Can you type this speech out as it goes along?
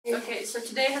Okay, so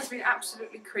today has been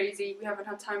absolutely crazy. We haven't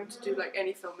had time to do like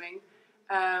any filming.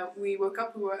 We woke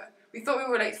up, we thought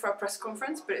we were late for our press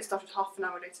conference, but it started half an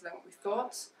hour later than what we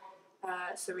thought.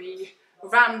 So we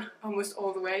ran almost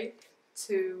all the way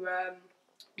to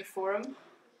the forum.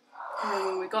 And then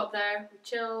when we got there, we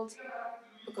chilled,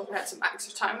 because we had some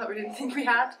extra time that we didn't think we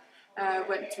had.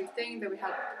 Went to the thing, then we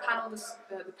had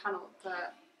the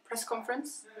press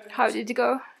conference. How did it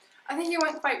go? I think it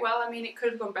went quite well. I mean, it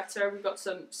could have gone better. We got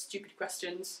some stupid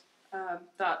questions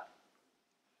that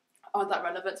aren't that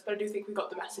relevant, but I do think we got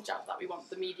the message out that we want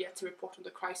the media to report on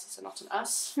the crisis and not on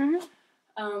us.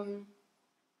 Mm-hmm.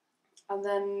 And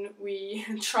then we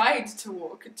tried to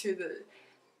walk to the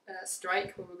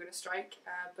strike, where we were going to strike,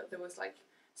 but there was like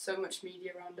so much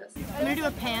media around us. Can we do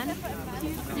a pan?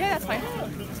 Yeah, that's fine.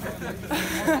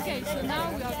 Okay, so now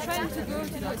we are trying to go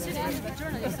to the city with the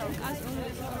journalists. So as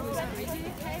always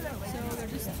crazy. So we're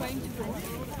just trying to go.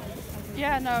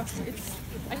 Yeah, no,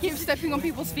 I keep stepping on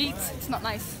people's feet. It's not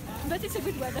nice. But it's a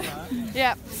good weather.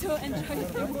 Yeah. So enjoy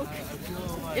the walk.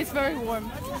 It's very warm.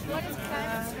 What is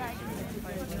climate strike?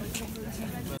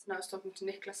 And I was talking to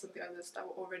Niklas and the others that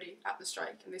were already at the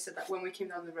strike, and they said that when we came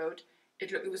down the road,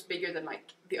 it was bigger than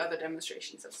like the other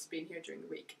demonstrations that's been here during the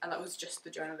week, and that was just the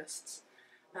journalists.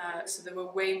 So there were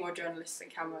way more journalists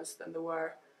and cameras than there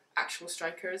were actual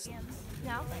strikers.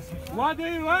 Now? What do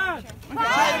you want?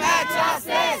 Climate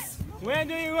justice! When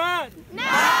do you want?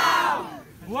 Now!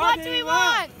 What do you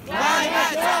want?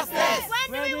 Climate justice!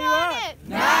 When do we want it?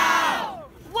 Now!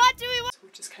 What do we want?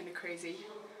 Which is kind of crazy.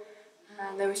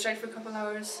 And then we striked for a couple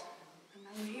hours, and now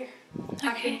we're here,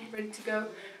 packing, ready to go.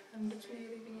 And literally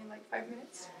leaving in like 5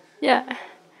 minutes. Yeah.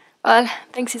 Well,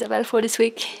 thanks Isabelle for this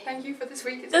week. Thank you for this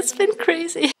week. That's been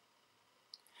crazy.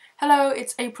 Hello,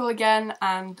 it's April again,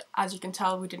 and as you can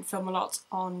tell, we didn't film a lot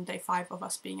on day 5 of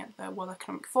us being at the World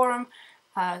Economic Forum,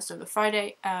 so the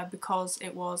Friday, because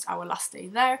it was our last day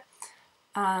there.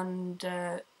 And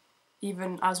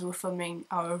even as we were filming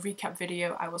our recap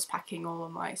video, I was packing all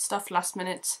of my stuff last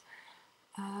minute.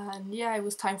 And yeah, it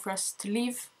was time for us to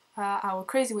leave our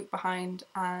crazy week behind,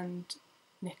 and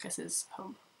Niklas is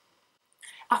home.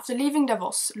 After leaving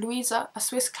Davos, Louisa, a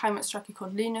Swiss climate striker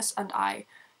called Linus, and I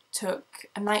took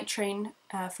a night train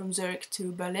from Zurich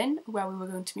to Berlin, where we were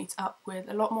going to meet up with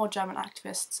a lot more German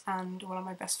activists and one of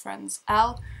my best friends,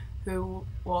 Elle, who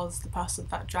was the person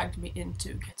that dragged me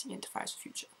into getting into Fridays for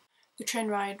Future. The train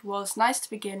ride was nice to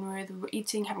begin with. We were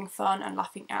eating, having fun and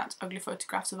laughing at ugly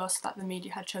photographs of us that the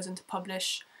media had chosen to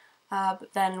publish.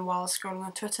 But then while scrolling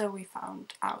on Twitter, we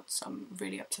found out some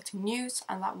really upsetting news,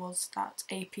 and that was that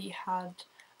AP had,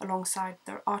 alongside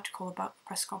their article about the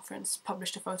press conference,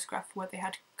 published a photograph where they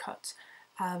had cut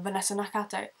Vanessa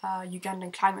Nakate, a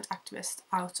Ugandan climate activist,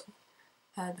 out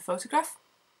of the photograph,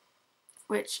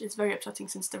 which is very upsetting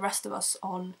since the rest of us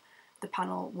on the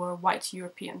panel were white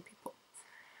European people.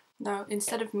 Now,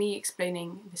 instead of me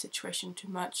explaining the situation too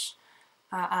much,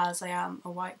 as I am a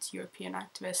white European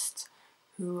activist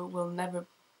who will never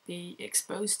be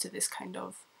exposed to this kind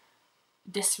of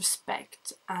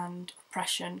disrespect and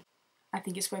oppression, I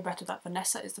think it's way better that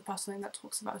Vanessa is the person that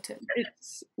talks about it.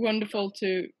 It's wonderful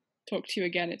to talk to you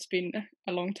again. It's been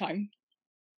a long time.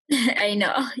 I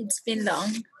know, it's been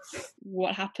long.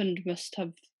 What happened must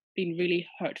have been really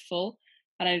hurtful.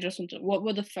 And I just wonder, what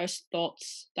were the first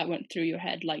thoughts that went through your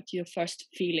head, like your first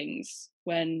feelings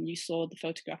when you saw the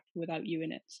photograph without you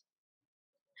in it?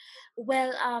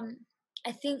 Well,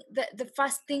 I think the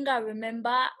first thing I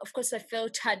remember, of course, I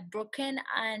felt heartbroken,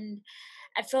 and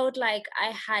I felt like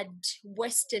I had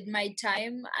wasted my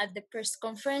time at the press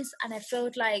conference, and I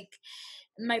felt like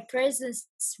my presence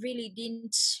really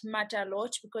didn't matter a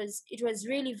lot, because it was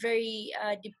really very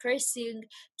depressing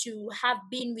to have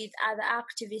been with other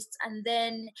activists and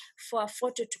then for a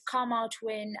photo to come out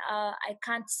when I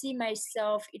can't see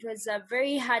myself. It was a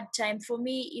very hard time for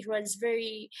me. It was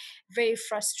very, very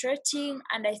frustrating,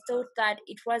 and I thought that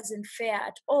it wasn't fair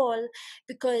at all,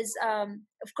 because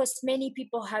of course many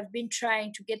people have been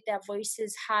trying to get their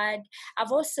voices heard.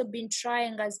 I've also been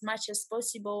trying as much as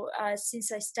possible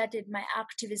since I started my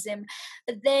activism.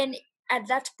 But then at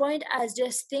that point, I was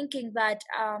just thinking that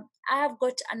I have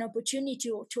got an opportunity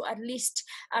to at least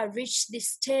reach this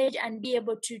stage and be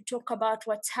able to talk about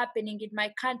what's happening in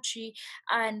my country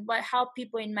and how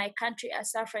people in my country are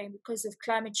suffering because of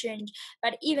climate change.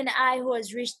 But even I, who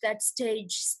has reached that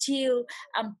stage, still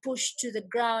am pushed to the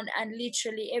ground, and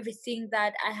literally everything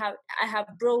that I have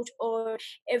brought or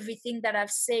everything that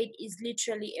I've said is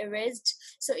literally erased.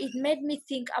 So it made me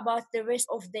think about the rest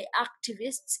of the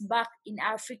activists back in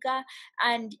Africa,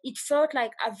 and it felt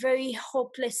like a very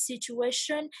hopeless situation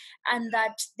situation, and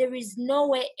that there is no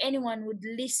way anyone would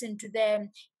listen to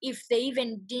them if they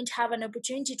even didn't have an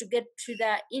opportunity to get to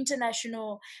the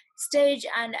international stage.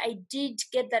 And I did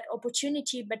get that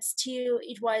opportunity, but still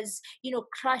it was,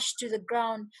 crushed to the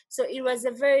ground. So it was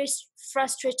a very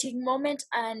frustrating moment,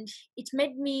 and it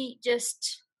made me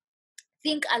just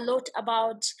think a lot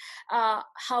about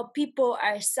how people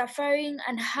are suffering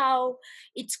and how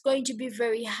it's going to be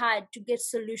very hard to get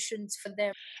solutions for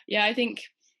them. Yeah, I think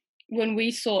when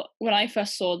I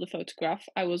first saw the photograph,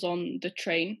 I was on the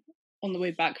train on the way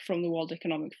back from the World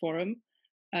Economic Forum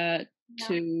to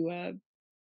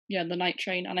the night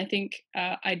train, and I think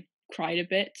I cried a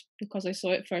bit because I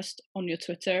saw it first on your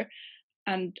Twitter,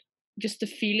 and just the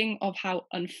feeling of how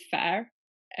unfair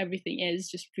everything is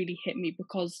just really hit me,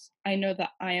 because I know that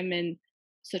I am in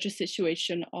such a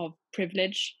situation of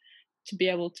privilege to be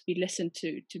able to be listened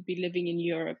to be living in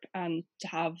Europe and to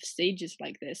have stages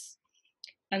like this.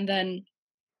 And then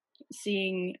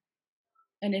seeing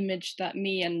an image that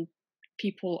me and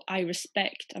people I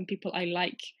respect and people I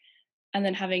like, and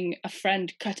then having a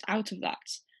friend cut out of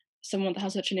that, someone that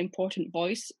has such an important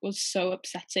voice, was so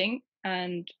upsetting.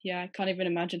 And yeah, I can't even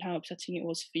imagine how upsetting it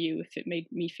was for you if it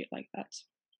made me feel like that.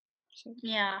 So.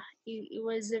 Yeah, it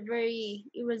was a very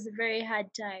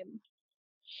hard time.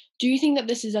 Do you think that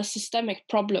this is a systemic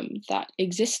problem that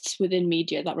exists within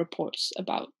media that reports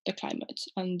about the climate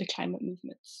and the climate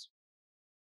movements?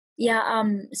 Yeah, I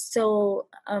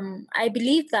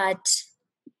believe that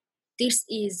this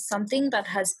is something that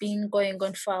has been going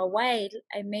on for a while.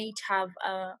 I might have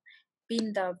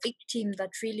been the victim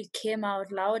that really came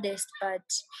out loudest, but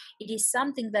it is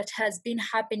something that has been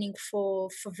happening for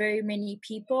very many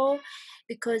people,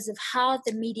 because of how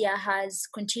the media has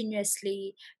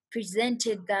continuously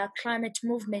presented the climate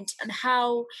movement and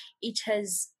how it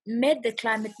has made the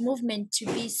climate movement to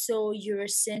be so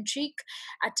Eurocentric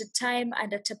at a time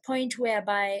and at a point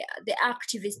whereby the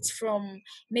activists from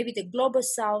maybe the global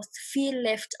south feel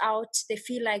left out. They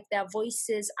feel like their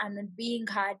voices are not being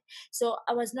heard. So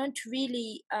I was not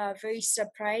really very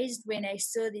surprised when I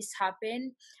saw this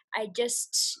happen. I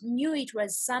just knew it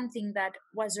was something that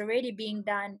was already being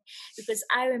done, because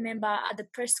I remember at the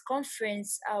press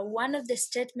conference, one of the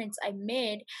statements I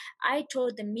made, I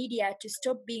told the media to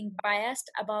stop being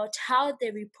biased about how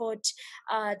they report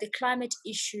the climate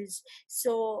issues.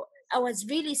 So I was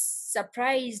really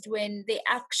surprised when they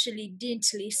actually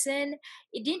didn't listen.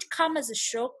 It didn't come as a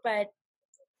shock, but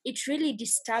it really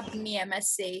disturbed me, I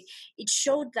must say. It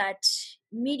showed that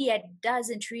media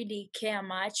doesn't really care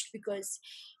much, because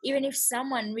even if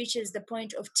someone reaches the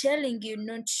point of telling you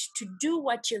not to do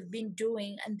what you've been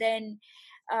doing, and then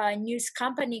a news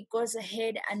company goes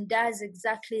ahead and does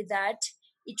exactly that,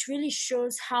 it really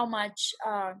shows how much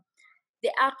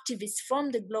the activists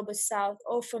from the global south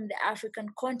or from the African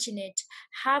continent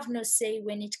have no say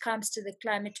when it comes to the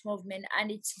climate movement,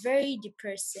 and it's very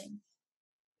depressing.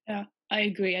 Yeah, I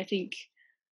agree. I think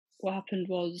what happened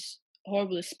was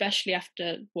horrible, especially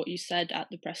after what you said at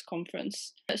the press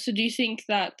conference. So do you think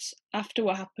that after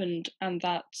what happened and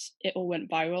that it all went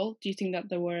viral, do you think that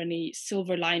there were any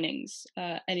silver linings,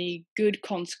 any good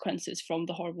consequences from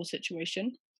the horrible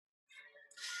situation?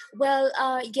 Well,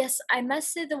 yes, I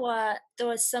must say there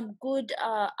were some good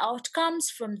outcomes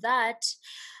from that.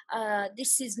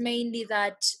 This is mainly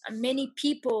that many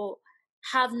people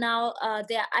have now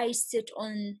their eyes set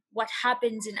on what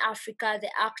happens in Africa, the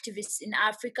activists in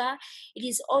Africa. It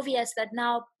is obvious that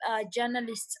now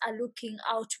journalists are looking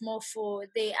out more for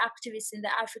the activists in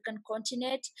the African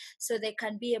continent, so they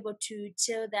can be able to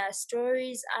tell their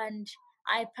stories. And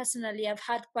I personally have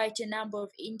had quite a number of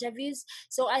interviews.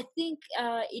 So I think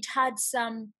it had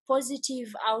some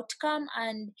positive outcome,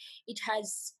 and it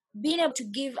has been able to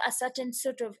give a certain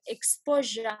sort of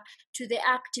exposure to the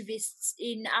activists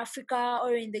in Africa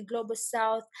or in the global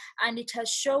south. And it has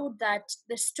showed that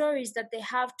the stories that they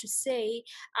have to say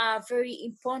are very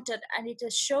important. And it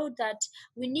has showed that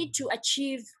we need to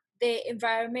achieve the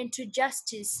environmental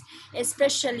justice,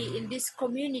 especially in these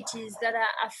communities that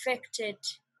are affected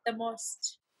the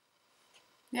most.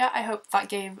 Yeah, I hope that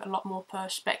gave a lot more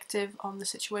perspective on the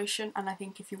situation, and I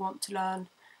think if you want to learn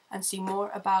and see more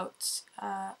about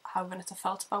how Vanessa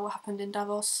felt about what happened in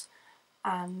Davos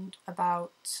and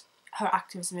about her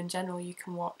activism in general, you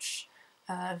can watch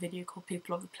a video called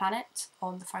People of the Planet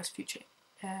on the Fridays for Future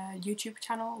YouTube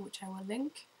channel, which I will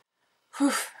link.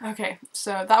 Whew, okay,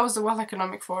 so that was the World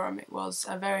Economic Forum. It was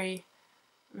a very,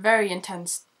 very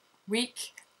intense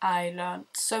week. I learned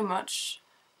so much,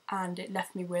 and it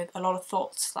left me with a lot of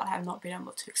thoughts that I have not been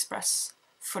able to express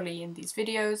fully in these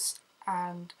videos,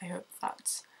 and I hope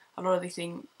that a lot of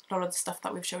a lot of the stuff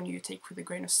that we've shown you take with a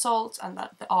grain of salt, and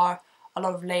that there are a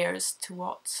lot of layers to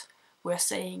what we're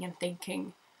saying and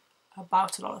thinking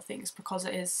about a lot of things, because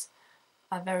it is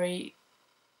a very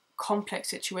complex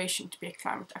situation to be a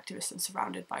climate activist and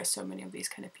surrounded by so many of these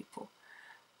kind of people.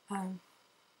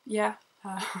 Yeah,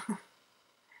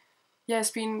 yeah,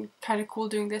 it's been kind of cool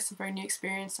doing this, a very new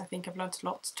experience. I think I've learned a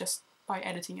lot just by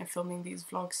editing and filming these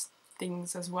vlogs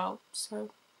things as well. So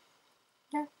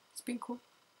yeah, it's been cool.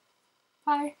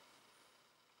 Bye.